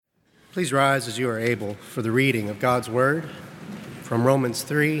Please rise as you are able for the reading of God's Word from Romans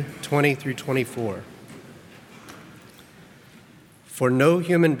 3:20 through 24. For no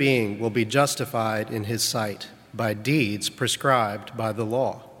human being will be justified in his sight by deeds prescribed by the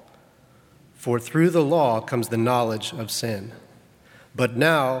law. For through the law comes the knowledge of sin. But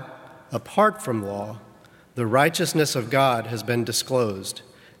now, apart from law, the righteousness of God has been disclosed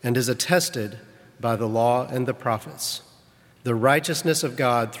and is attested by the law and the prophets, the righteousness of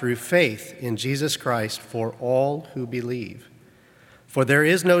God through faith in Jesus Christ for all who believe. For there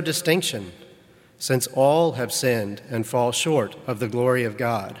is no distinction, since all have sinned and fall short of the glory of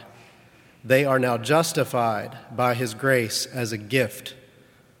God. They are now justified by his grace as a gift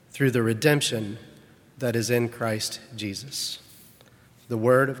through the redemption that is in Christ Jesus. The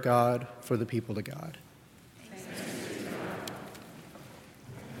word of God for the people of God.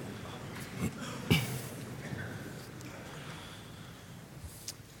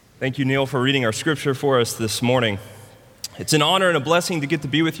 Thank you, Neil, for reading our scripture for us this morning. It's an honor and a blessing to get to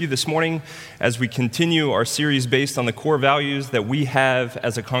be with you this morning as we continue our series based on the core values that we have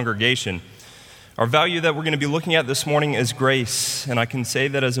as a congregation. Our value that we're going to be looking at this morning is grace, and I can say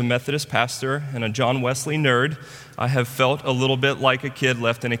that as a Methodist pastor and a John Wesley nerd, I have felt a little bit like a kid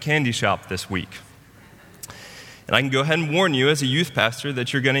left in a candy shop this week. And I can go ahead and warn you as a youth pastor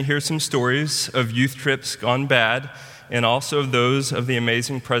that you're going to hear some stories of youth trips gone bad and also of those of the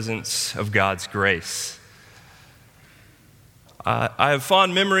amazing presence of God's grace. I have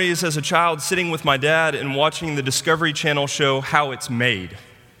fond memories as a child sitting with my dad and watching the Discovery Channel show How It's Made.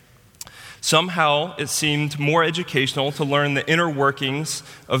 Somehow, it seemed more educational to learn the inner workings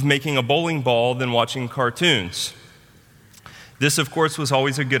of making a bowling ball than watching cartoons. This, of course, was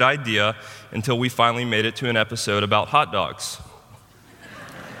always a good idea until we finally made it to an episode about hot dogs.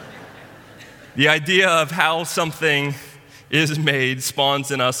 The idea of how something is made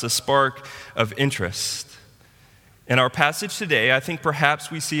spawns in us a spark of interest. In our passage today, I think perhaps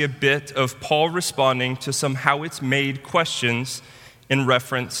we see a bit of Paul responding to some how it's made questions in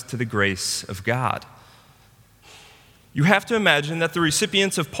reference to the grace of God. You have to imagine that the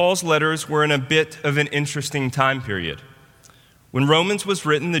recipients of Paul's letters were in a bit of an interesting time period. When Romans was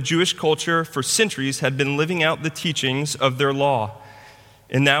written, the Jewish culture for centuries had been living out the teachings of their law.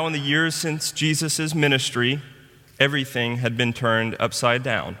 And now in the years since Jesus' ministry, everything had been turned upside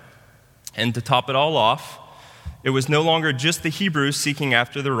down. And to top it all off, it was no longer just the Hebrews seeking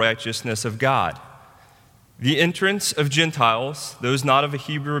after the righteousness of God. The entrance of Gentiles, those not of a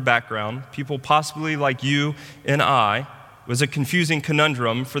Hebrew background, people possibly like you and I, was a confusing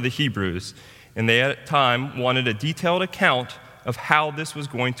conundrum for the Hebrews, and they at the time wanted a detailed account of how this was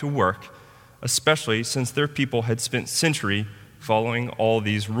going to work, especially since their people had spent centuries following all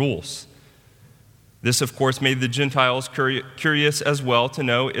these rules. This, of course, made the Gentiles curious as well to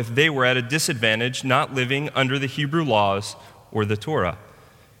know if they were at a disadvantage not living under the Hebrew laws or the Torah.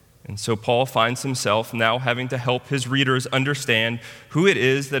 And so Paul finds himself now having to help his readers understand who it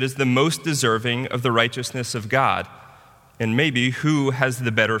is that is the most deserving of the righteousness of God, and maybe who has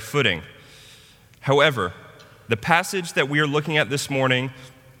the better footing. However, the passage that we are looking at this morning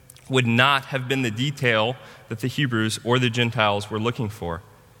would not have been the detail that the Hebrews or the Gentiles were looking for,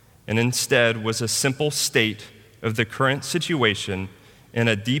 and instead was a simple state of the current situation and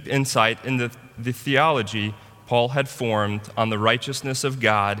a deep insight into the theology Paul had formed on the righteousness of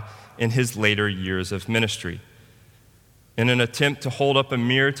God in his later years of ministry. In an attempt to hold up a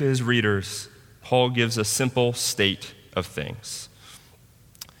mirror to his readers, Paul gives a simple state of things.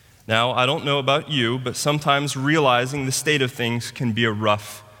 Now, I don't know about you, but sometimes realizing the state of things can be a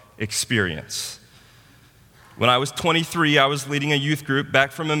rough experience. When I was 23, I was leading a youth group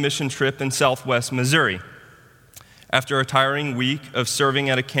back from a mission trip in southwest Missouri. After a tiring week of serving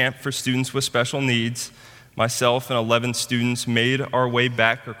at a camp for students with special needs, myself and 11 students made our way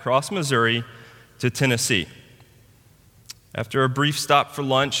back across Missouri to Tennessee. After a brief stop for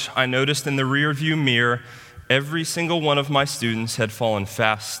lunch, I noticed in the rearview mirror every single one of my students had fallen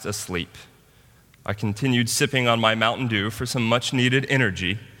fast asleep. I continued sipping on my Mountain Dew for some much-needed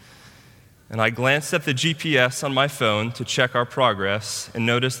energy, and I glanced at the GPS on my phone to check our progress and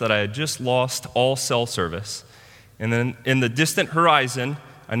noticed that I had just lost all cell service. And then in the distant horizon,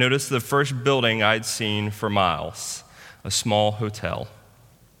 I noticed the first building I'd seen for miles, a small hotel.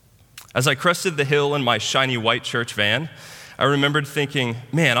 As I crested the hill in my shiny white church van, I remembered thinking,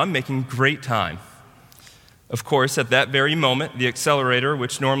 man, I'm making great time. Of course, at that very moment, the accelerator,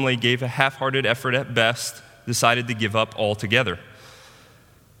 which normally gave a half-hearted effort at best, decided to give up altogether.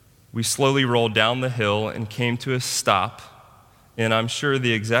 We slowly rolled down the hill and came to a stop, and I'm sure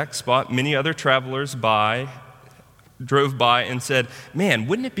the exact spot many other travelers by drove by and said, "Man,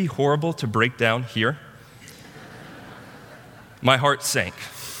 wouldn't it be horrible to break down here?" My heart sank.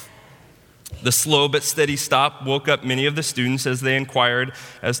 The slow but steady stop woke up many of the students as they inquired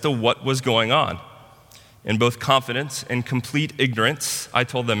as to what was going on. In both confidence and complete ignorance, I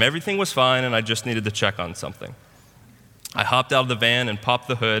told them everything was fine and I just needed to check on something. I hopped out of the van and popped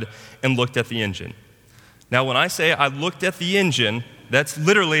the hood and looked at the engine. Now, when I say I looked at the engine, that's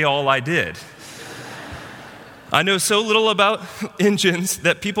literally all I did. I know so little about engines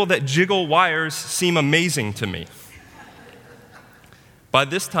that people that jiggle wires seem amazing to me. By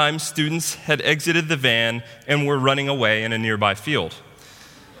this time, students had exited the van and were running away in a nearby field.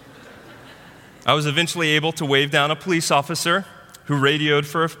 I was eventually able to wave down a police officer who radioed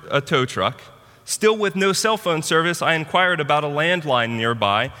for a tow truck. Still with no cell phone service, I inquired about a landline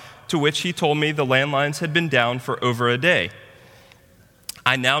nearby, to which he told me the landlines had been down for over a day.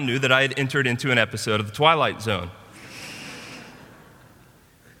 I now knew that I had entered into an episode of The Twilight Zone.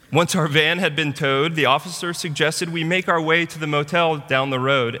 Once our van had been towed, the officer suggested we make our way to the motel down the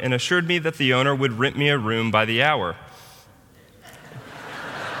road and assured me that the owner would rent me a room by the hour.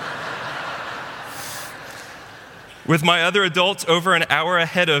 With my other adults over an hour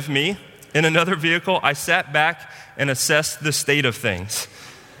ahead of me in another vehicle, I sat back and assessed the state of things.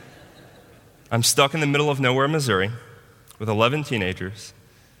 I'm stuck in the middle of nowhere, Missouri, with 11 teenagers.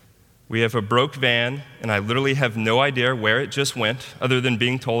 We have a broke van, and I literally have no idea where it just went, other than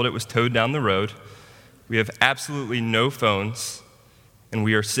being told it was towed down the road. We have absolutely no phones, and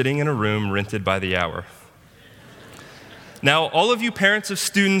we are sitting in a room rented by the hour. Now, all of you parents of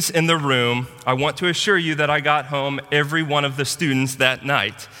students in the room, I want to assure you that I got home every one of the students that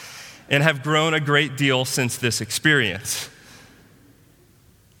night and have grown a great deal since this experience.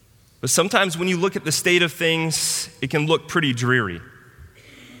 But sometimes when you look at the state of things, it can look pretty dreary.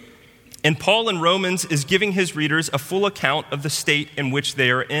 And Paul in Romans is giving his readers a full account of the state in which they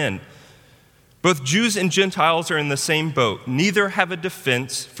are in. Both Jews and Gentiles are in the same boat. Neither have a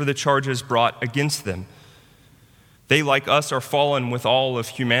defense for the charges brought against them. They, like us, are fallen with all of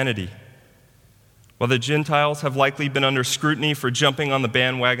humanity. While the Gentiles have likely been under scrutiny for jumping on the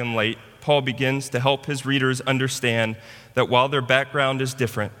bandwagon late, Paul begins to help his readers understand that while their background is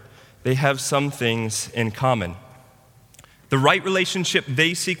different, they have some things in common. The right relationship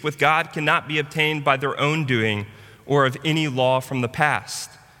they seek with God cannot be obtained by their own doing or of any law from the past.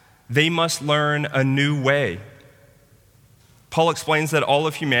 They must learn a new way. Paul explains that all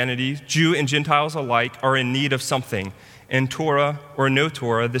of humanity, Jew and Gentiles alike, are in need of something. And Torah or no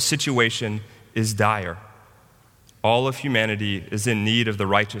Torah, the situation is dire. All of humanity is in need of the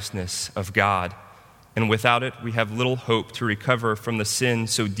righteousness of God. And without it, we have little hope to recover from the sin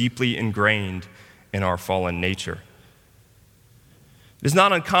so deeply ingrained in our fallen nature. It is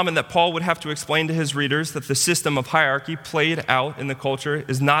not uncommon that Paul would have to explain to his readers that the system of hierarchy played out in the culture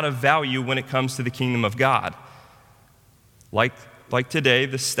is not of value when it comes to the kingdom of God. Like today,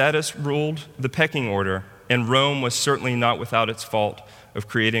 the status ruled the pecking order, and Rome was certainly not without its fault of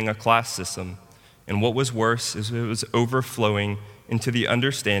creating a class system. And what was worse is it was overflowing into the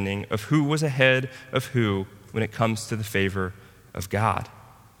understanding of who was ahead of who when it comes to the favor of God.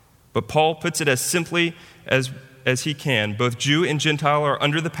 But Paul puts it as simply as he can. Both Jew and Gentile are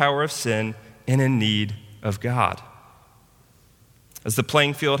under the power of sin and in need of God. As the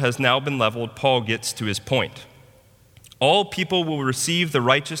playing field has now been leveled, Paul gets to his point. All people will receive the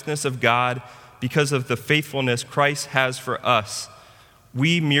righteousness of God because of the faithfulness Christ has for us.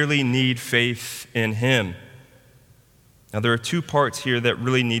 We merely need faith in him. Now, there are two parts here that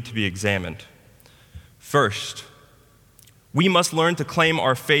really need to be examined. First, we must learn to claim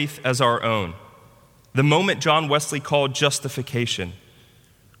our faith as our own. The moment John Wesley called justification.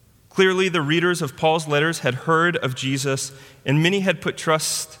 Clearly, the readers of Paul's letters had heard of Jesus, and many had put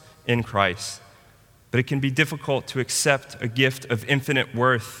trust in Christ. But it can be difficult to accept a gift of infinite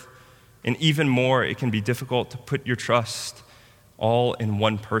worth, and even more, it can be difficult to put your trust all in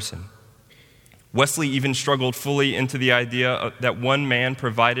one person. Wesley even struggled fully into the idea that one man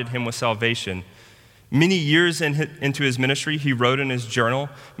provided him with salvation. Many years into his ministry, he wrote in his journal,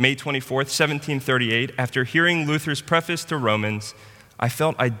 May 24th, 1738, after hearing Luther's preface to Romans, I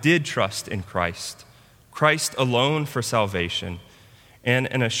felt I did trust in Christ alone for salvation,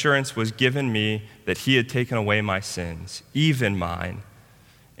 and an assurance was given me that he had taken away my sins, even mine,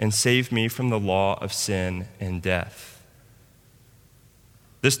 and saved me from the law of sin and death.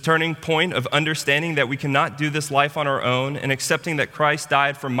 This turning point of understanding that we cannot do this life on our own and accepting that Christ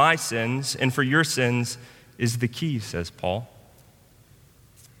died for my sins and for your sins is the key, says Paul.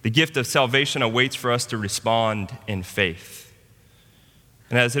 The gift of salvation awaits for us to respond in faith.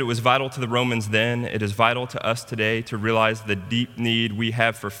 And as it was vital to the Romans then, it is vital to us today to realize the deep need we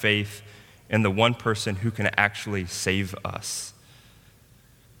have for faith in the one person who can actually save us,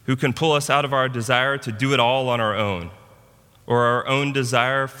 who can pull us out of our desire to do it all on our own, or our own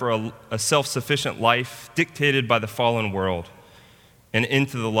desire for a self-sufficient life dictated by the fallen world, and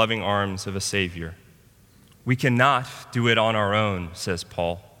into the loving arms of a Savior. We cannot do it on our own, says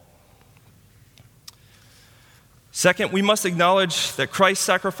Paul. Second, we must acknowledge that Christ's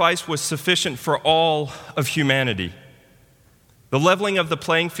sacrifice was sufficient for all of humanity. The leveling of the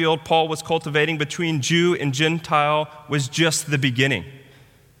playing field Paul was cultivating between Jew and Gentile was just the beginning.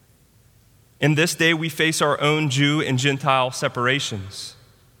 In this day, we face our own Jew and Gentile separations.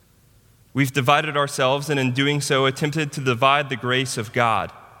 We've divided ourselves, and in doing so, attempted to divide the grace of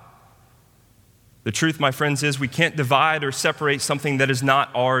God. The truth, my friends, is we can't divide or separate something that is not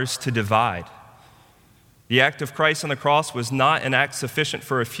ours to divide. The act of Christ on the cross was not an act sufficient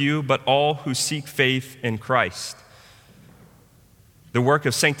for a few, but all who seek faith in Christ. The work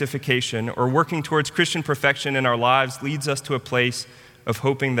of sanctification, or working towards Christian perfection in our lives, leads us to a place of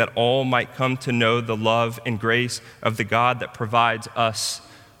hoping that all might come to know the love and grace of the God that provides us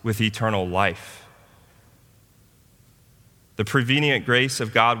with eternal life. The prevenient grace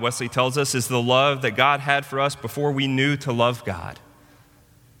of God, Wesley tells us, is the love that God had for us before we knew to love God.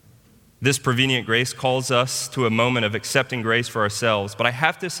 This prevenient grace calls us to a moment of accepting grace for ourselves, but I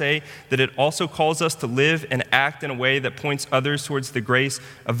have to say that it also calls us to live and act in a way that points others towards the grace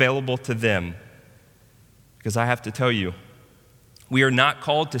available to them. Because I have to tell you, we are not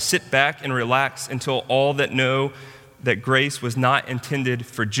called to sit back and relax until all that know that grace was not intended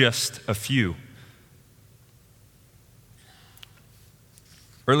for just a few.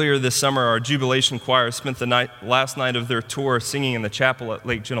 Earlier this summer, our Jubilation Choir spent the last night of their tour singing in the chapel at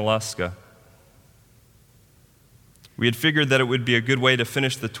Lake Junaluska. We had figured that it would be a good way to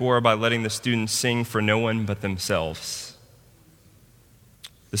finish the tour by letting the students sing for no one but themselves.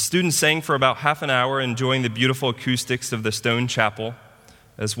 The students sang for about half an hour, enjoying the beautiful acoustics of the stone chapel,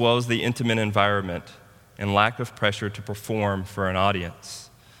 as well as the intimate environment and lack of pressure to perform for an audience.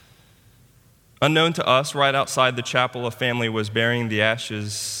 Unknown to us, right outside the chapel, a family was burying the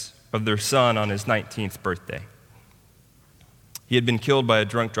ashes of their son on his 19th birthday. He had been killed by a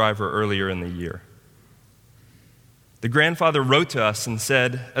drunk driver earlier in the year. The grandfather wrote to us and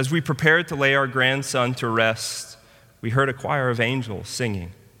said, as we prepared to lay our grandson to rest, we heard a choir of angels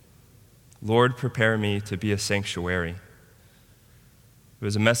singing, "Lord, prepare me to be a sanctuary." It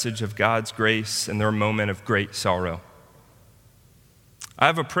was a message of God's grace in their moment of great sorrow. I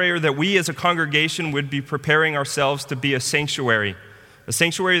have a prayer that we as a congregation would be preparing ourselves to be a sanctuary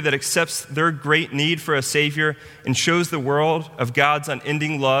that accepts their great need for a Savior and shows the world of God's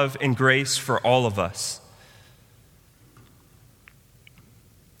unending love and grace for all of us.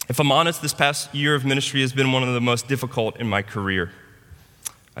 If I'm honest, this past year of ministry has been one of the most difficult in my career.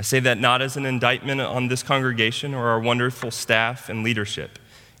 I say that not as an indictment on this congregation or our wonderful staff and leadership.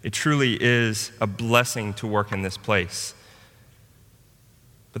 It truly is a blessing to work in this place.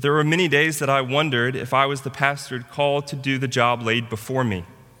 But there were many days that I wondered if I was the pastor called to do the job laid before me.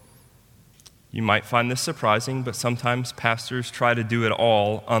 You might find this surprising, but sometimes pastors try to do it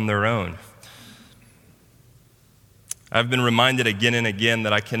all on their own. I've been reminded again and again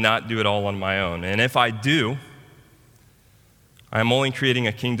that I cannot do it all on my own. And if I do, I am only creating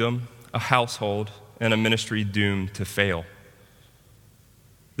a kingdom, a household, and a ministry doomed to fail.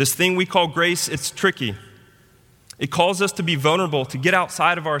 This thing we call grace, it's tricky. It calls us to be vulnerable, to get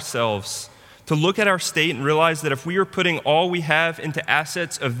outside of ourselves, to look at our state and realize that if we are putting all we have into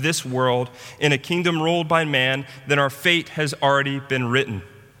assets of this world in a kingdom ruled by man, then our fate has already been written.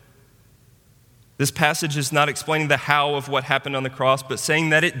 This passage is not explaining the how of what happened on the cross, but saying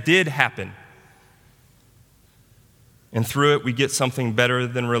that it did happen. And through it, we get something better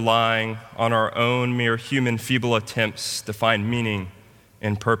than relying on our own mere human feeble attempts to find meaning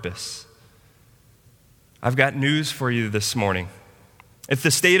and purpose. I've got news for you this morning. If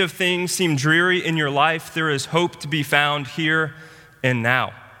the state of things seem dreary in your life, there is hope to be found here and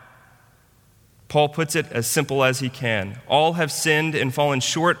now. Paul puts it as simple as he can. All have sinned and fallen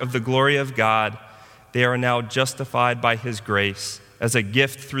short of the glory of God. They are now justified by his grace as a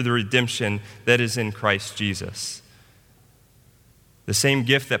gift through the redemption that is in Christ Jesus. The same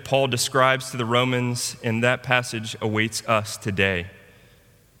gift that Paul describes to the Romans in that passage awaits us today.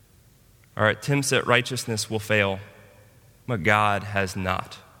 Our attempts at righteousness will fail, but God has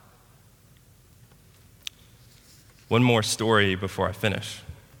not. One more story before I finish.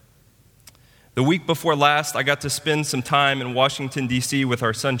 The week before last, I got to spend some time in Washington, D.C. with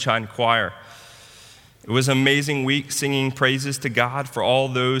our Sunshine Choir. It was an amazing week singing praises to God for all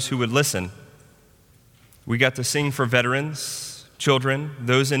those who would listen. We got to sing for veterans, children,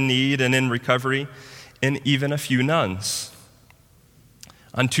 those in need and in recovery, and even a few nuns.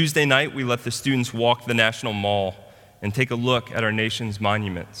 On Tuesday night, we let the students walk the National Mall and take a look at our nation's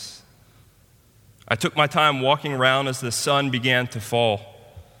monuments. I took my time walking around as the sun began to fall.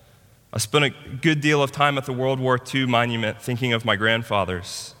 I spent a good deal of time at the World War II monument thinking of my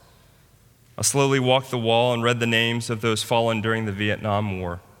grandfathers. I slowly walked the wall and read the names of those fallen during the Vietnam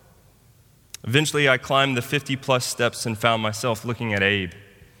War. Eventually, I climbed the 50-plus steps and found myself looking at Abe.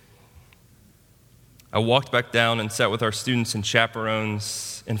 I walked back down and sat with our students and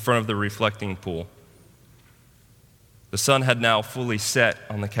chaperones in front of the reflecting pool. The sun had now fully set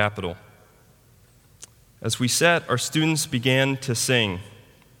on the Capitol. As we sat, our students began to sing.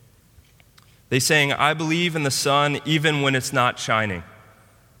 They sang, "I believe in the sun even when it's not shining.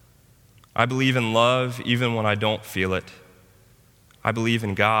 I believe in love even when I don't feel it. I believe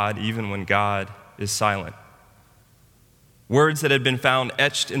in God even when God is silent." Words that had been found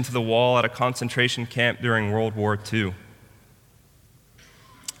etched into the wall at a concentration camp during World War II.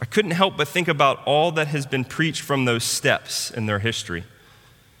 I couldn't help but think about all that has been preached from those steps in their history.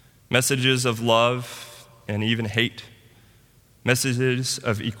 Messages of love and even hate. Messages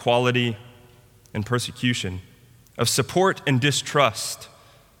of equality and persecution. Of support and distrust.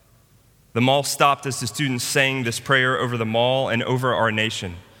 The mall stopped as the students sang this prayer over the mall and over our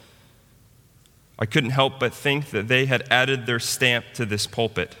nation. I couldn't help but think that they had added their stamp to this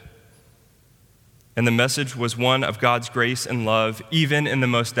pulpit. And the message was one of God's grace and love, even in the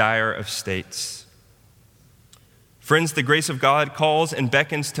most dire of states. Friends, the grace of God calls and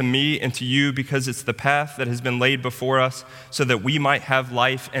beckons to me and to you because it's the path that has been laid before us so that we might have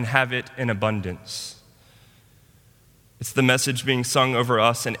life and have it in abundance. It's the message being sung over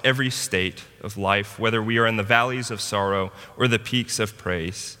us in every state of life, whether we are in the valleys of sorrow or the peaks of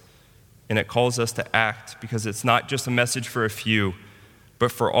praise. And it calls us to act because it's not just a message for a few,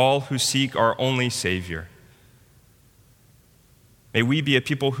 but for all who seek our only Savior. May we be a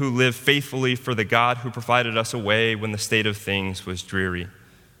people who live faithfully for the God who provided us a way when the state of things was dreary.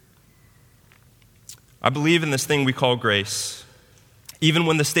 I believe in this thing we call grace. Even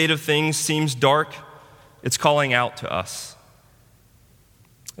when the state of things seems dark, it's calling out to us.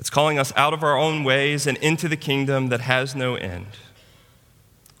 It's calling us out of our own ways and into the kingdom that has no end.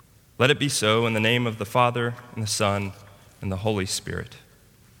 Let it be so in the name of the Father, and the Son, and the Holy Spirit.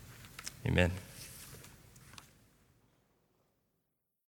 Amen.